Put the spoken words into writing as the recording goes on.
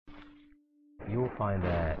you will find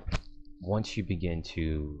that once you begin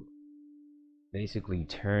to basically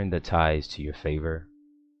turn the tides to your favor,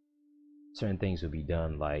 certain things will be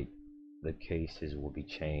done, like the cases will be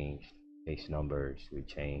changed, case numbers will be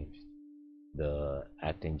changed, the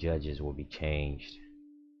acting judges will be changed,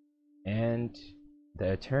 and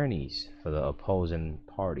the attorneys for the opposing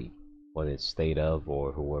party, whether it's state of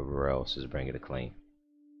or whoever else is bringing a claim,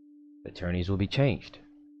 the attorneys will be changed.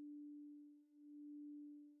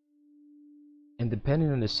 And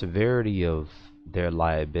depending on the severity of their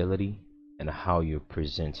liability and how you're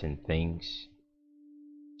presenting things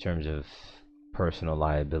in terms of personal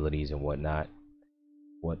liabilities and whatnot,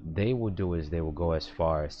 what they will do is they will go as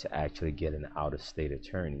far as to actually get an out-of-state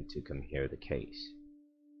attorney to come hear the case.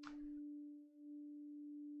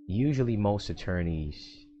 Usually most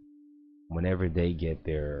attorneys, whenever they get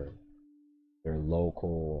their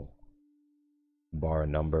local bar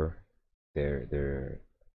number, their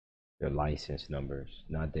license numbers,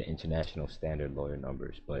 not the international standard lawyer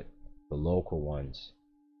numbers, but the local ones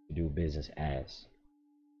to do business as,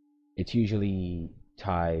 it's usually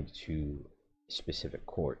tied to a specific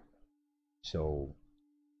court. So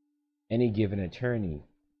any given attorney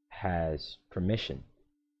has permission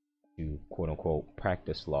to quote unquote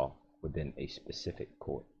practice law within a specific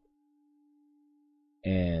court.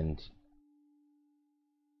 And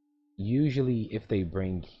usually if they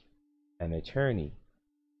bring an attorney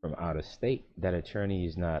from out of state, that attorney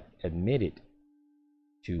is not admitted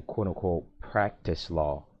to quote unquote practice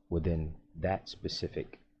law within that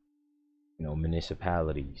specific,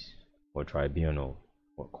 municipalities or tribunal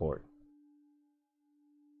or court.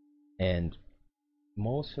 And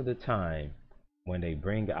most of the time when they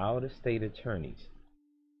bring out of state attorneys,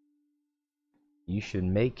 you should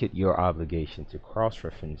make it your obligation to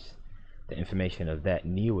cross-reference the information of that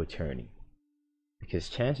new attorney, because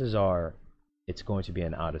chances are it's going to be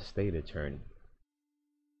an out-of-state attorney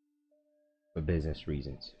for business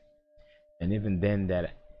reasons. And even then,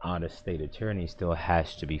 that out-of-state attorney still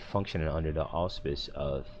has to be functioning under the auspice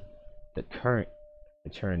of the current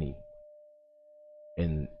attorney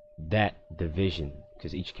in that division,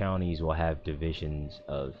 because each counties will have divisions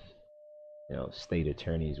of state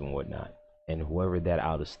attorneys and whatnot, and whoever that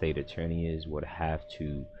out-of-state attorney is would have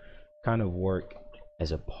to kind of work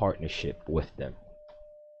as a partnership with them.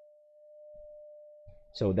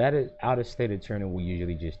 So that out-of-state attorney will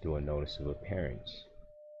usually just do a notice of appearance.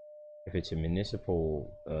 If it's a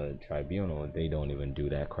municipal tribunal, they don't even do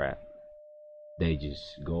that crap. They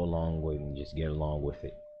just go along with and just get along with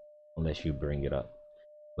it, unless you bring it up.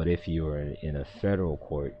 But if you're in a federal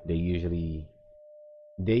court, they usually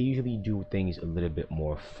do things a little bit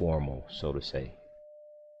more formal, so to say.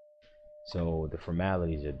 So the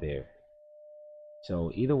formalities are there.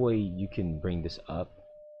 So either way, you can bring this up,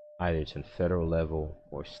 either it's on federal level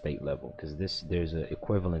or state level, because there's an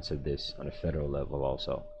equivalence of this on a federal level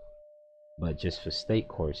also. But just for state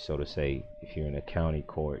courts, so to say, if you're in a county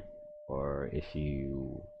court, or if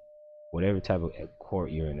you, whatever type of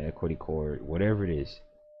court you're in, equity court, whatever it is,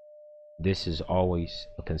 this is always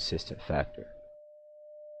a consistent factor.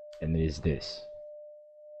 And it is this: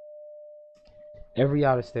 every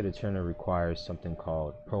out-of-state attorney requires something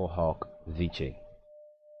called pro hoc vice.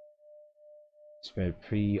 Spelled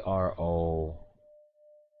PROHACVICE,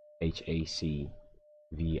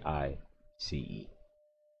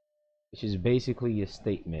 which is basically a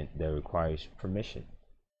statement that requires permission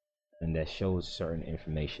and that shows certain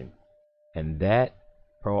information. And that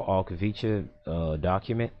pro hoc vice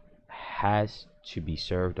document has to be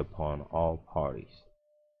served upon all parties.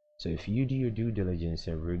 So if you do your due diligence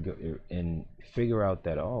and figure out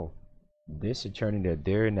that, oh, this attorney that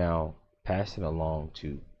they're now passing along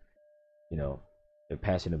to, they're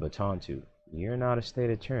passing the baton to, you're not a state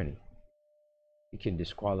attorney, you can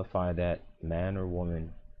disqualify that man or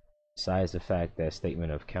woman. Besides the fact that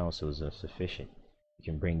statement of counsel is insufficient, you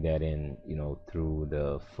can bring that in, through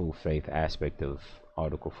the full faith aspect of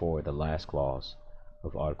Article 4, the last clause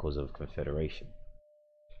of Articles of Confederation.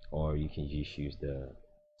 Or you can just use the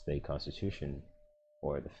state constitution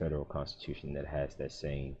or the federal constitution that has that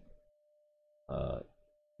same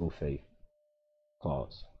full faith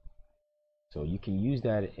clause. So you can use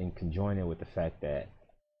that and conjoin it with the fact that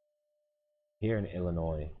here in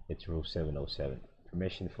Illinois, it's Rule 707,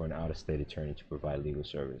 permission for an out-of-state attorney to provide legal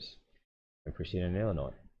service and proceed in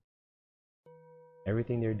Illinois.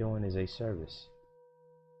 Everything they're doing is a service.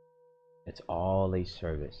 It's all a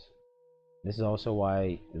service. This is also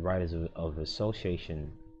why the right of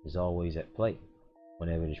association is always at play.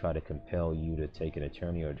 Whenever they try to compel you to take an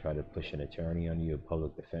attorney or try to push an attorney on you, a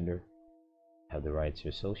public defender, have the right to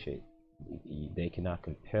associate. They cannot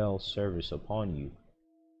compel service upon you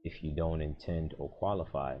if you don't intend or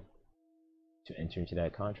qualify to enter into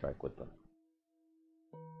that contract with them.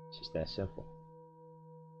 It's just that simple.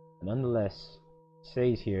 Nonetheless, it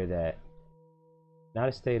says here that not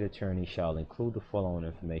a state attorney shall include the following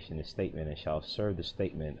information in the statement and shall serve the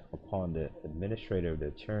statement upon the administrator of the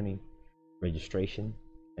attorney registration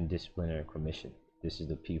and disciplinary commission. This is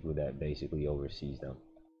the people that basically oversees them.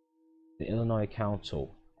 The Illinois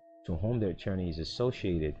counsel to whom the attorney is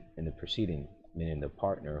associated in the proceeding, meaning the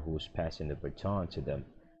partner who is passing the baton to them,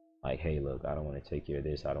 like, hey, look, I don't want to take care of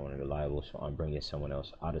this, I don't want to be liable, so I'm bringing someone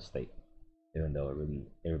else out of state, even though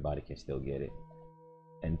everybody can still get it.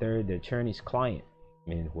 And third, the attorney's client,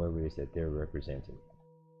 meaning whoever it is that they're representing,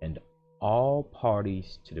 and all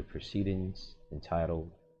parties to the proceedings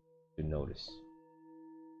entitled to notice.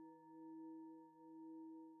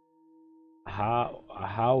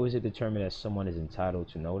 How is it determined that someone is entitled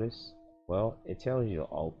to notice? Well, it tells you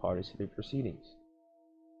all parties to the proceedings.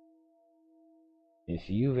 If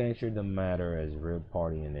you've entered the matter as real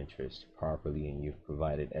party in interest properly and you've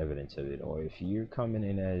provided evidence of it, or if you're coming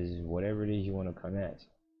in as whatever it is you want to come as,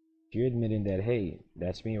 if you're admitting that, hey,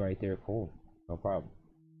 that's me right there, cool, no problem,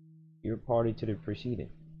 you're party to the proceeding.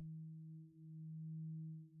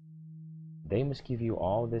 They must give you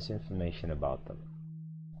all this information about them.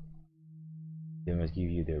 They must give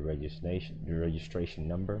you their registration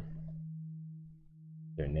number,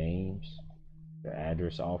 their names, their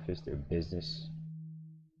address, office, their business,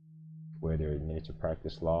 where they're admitted to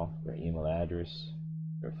practice law, their email address,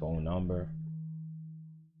 their phone number,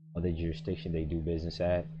 other jurisdiction they do business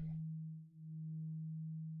at,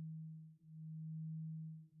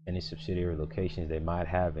 any subsidiary locations they might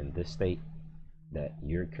have in this state that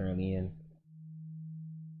you're currently in,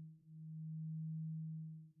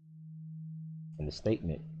 and the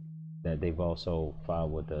statement that they've also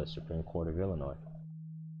filed with the Supreme Court of Illinois,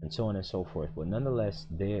 and so on and so forth. But nonetheless,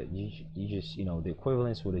 the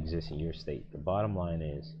equivalence would exist in your state. The bottom line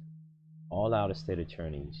is, all out-of-state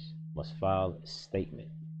attorneys must file a statement,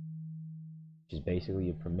 which is basically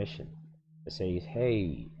a permission that says,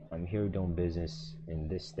 hey, I'm here doing business in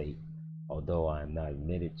this state, although I'm not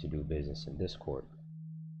admitted to do business in this court.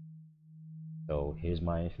 So here's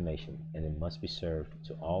my information, and it must be served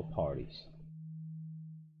to all parties.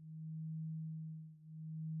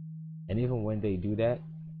 And even when they do that,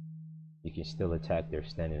 you can still attack their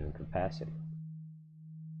standing and capacity.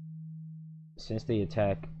 Since they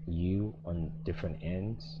attack you on different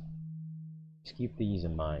ends, just keep these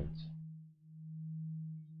in mind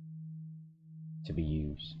to be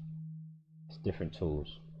used as different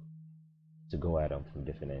tools to go at them from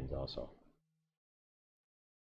different ends also.